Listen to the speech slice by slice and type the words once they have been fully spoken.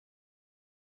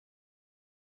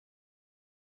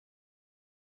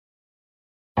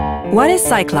What is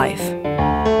Cyclife?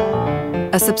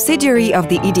 A subsidiary of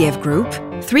the EDF Group,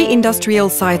 3 industrial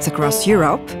sites across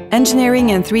Europe,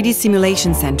 engineering and 3D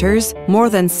simulation centers, more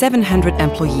than 700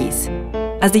 employees.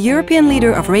 As the European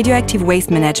leader of radioactive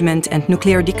waste management and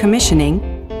nuclear decommissioning,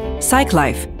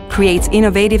 Cyclife creates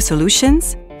innovative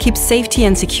solutions, keeps safety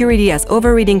and security as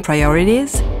overriding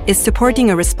priorities, is supporting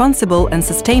a responsible and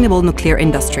sustainable nuclear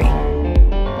industry.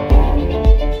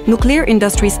 Nuclear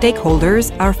industry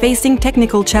stakeholders are facing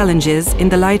technical challenges in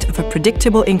the light of a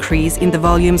predictable increase in the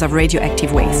volumes of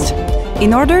radioactive waste.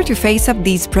 In order to face up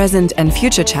these present and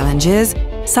future challenges,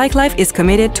 Cyclife is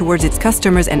committed towards its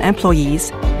customers and employees,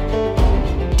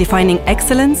 defining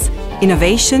excellence,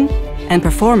 innovation, and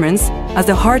performance as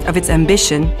the heart of its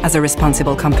ambition as a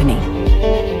responsible company.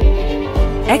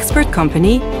 Expert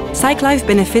company, Cyclife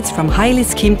benefits from highly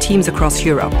skilled teams across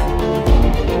Europe.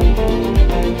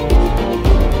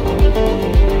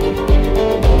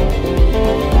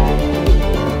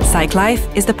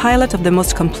 Cyclife is the pilot of the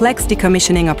most complex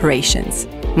decommissioning operations,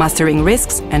 mastering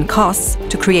risks and costs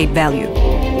to create value.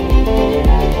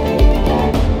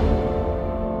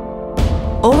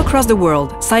 All across the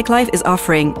world, Cyclife is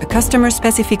offering a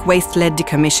customer-specific waste-led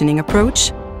decommissioning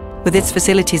approach, with its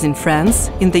facilities in France,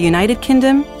 in the United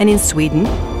Kingdom and in Sweden,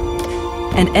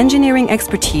 and engineering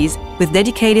expertise with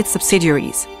dedicated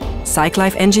subsidiaries,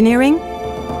 Cyclife Engineering,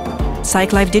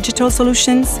 Cyclife Digital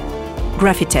Solutions,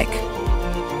 Graphitech.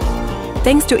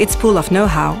 Thanks to its pool of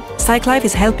know-how, Cyclife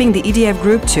is helping the EDF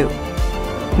Group to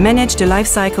manage the life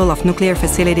cycle of nuclear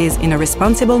facilities in a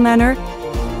responsible manner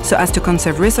so as to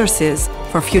conserve resources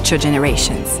for future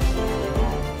generations.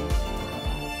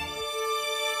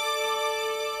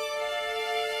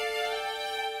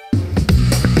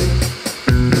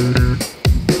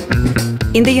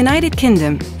 In the United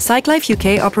Kingdom, Cyclife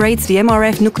UK operates the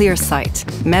MRF nuclear site,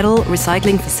 metal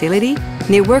recycling facility,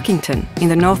 near Workington in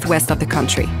the northwest of the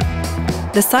country.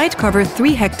 The site covers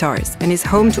 3 hectares and is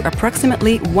home to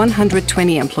approximately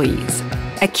 120 employees.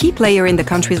 A key player in the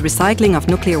country's recycling of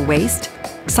nuclear waste,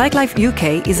 Cyclife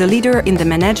UK is a leader in the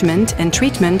management and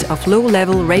treatment of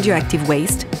low-level radioactive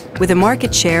waste, with a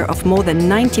market share of more than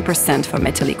 90% for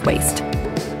metallic waste.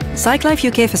 Cyclife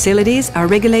UK facilities are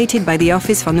regulated by the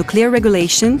Office for Nuclear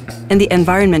Regulation and the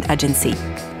Environment Agency.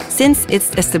 Since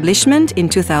its establishment in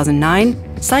 2009,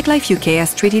 Cyclife UK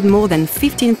has treated more than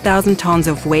 15,000 tons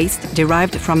of waste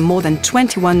derived from more than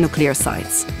 21 nuclear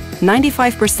sites.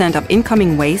 95% of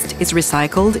incoming waste is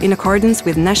recycled in accordance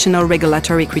with national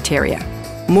regulatory criteria.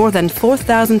 More than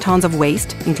 4,000 tons of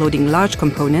waste, including large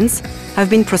components, have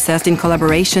been processed in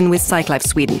collaboration with Cyclife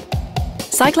Sweden.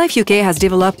 Cyclife UK has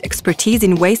developed expertise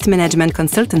in waste management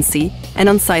consultancy and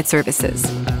on-site services.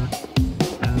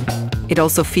 It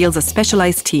also fields a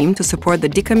specialized team to support the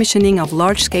decommissioning of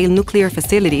large-scale nuclear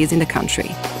facilities in the country.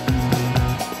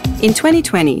 In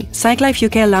 2020, Cyclife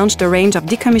UK launched a range of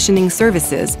decommissioning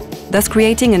services, thus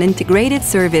creating an integrated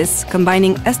service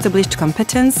combining established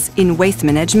competence in waste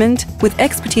management with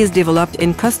expertise developed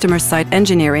in customer site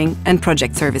engineering and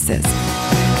project services.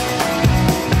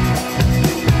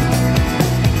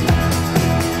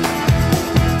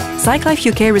 Cyclife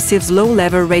UK receives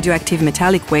low-level radioactive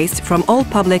metallic waste from all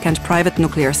public and private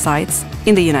nuclear sites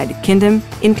in the United Kingdom,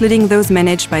 including those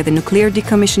managed by the Nuclear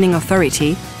Decommissioning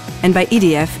Authority and by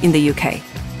EDF in the UK.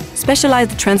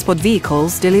 Specialized transport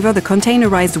vehicles deliver the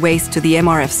containerized waste to the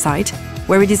MRF site,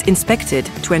 where it is inspected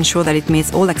to ensure that it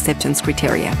meets all acceptance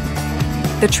criteria.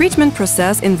 The treatment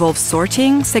process involves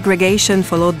sorting, segregation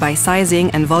followed by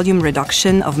sizing and volume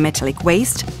reduction of metallic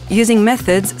waste, using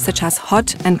methods such as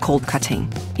hot and cold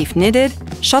cutting. If needed,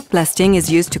 shot blasting is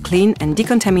used to clean and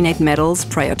decontaminate metals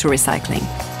prior to recycling.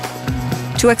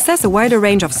 To access a wider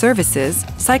range of services,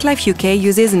 Cyclife UK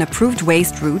uses an approved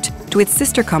waste route to its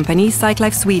sister company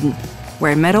Cyclife Sweden,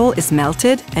 where metal is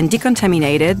melted and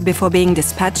decontaminated before being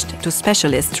dispatched to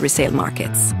specialist resale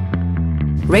markets.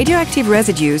 Radioactive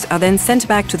residues are then sent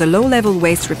back to the low-level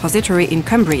waste repository in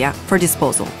Cumbria for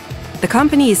disposal. The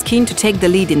company is keen to take the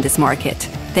lead in this market,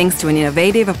 thanks to an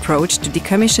innovative approach to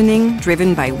decommissioning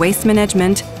driven by waste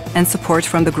management and support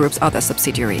from the group's other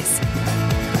subsidiaries.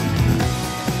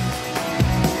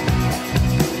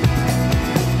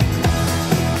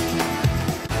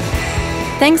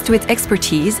 Thanks to its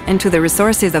expertise and to the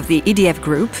resources of the EDF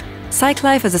Group,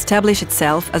 Cyclife has established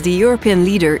itself as the European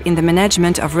leader in the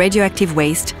management of radioactive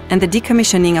waste and the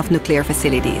decommissioning of nuclear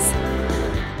facilities.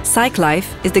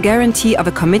 Cyclife is the guarantee of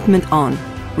a commitment on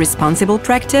responsible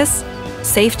practice,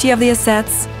 safety of the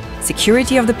assets,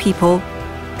 security of the people,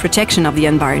 protection of the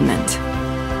environment.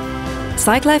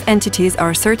 Cyclife entities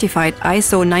are certified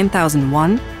ISO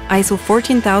 9001, ISO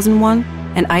 14001,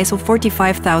 and ISO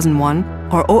 45001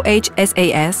 or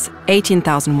OHSAS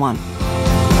 18001.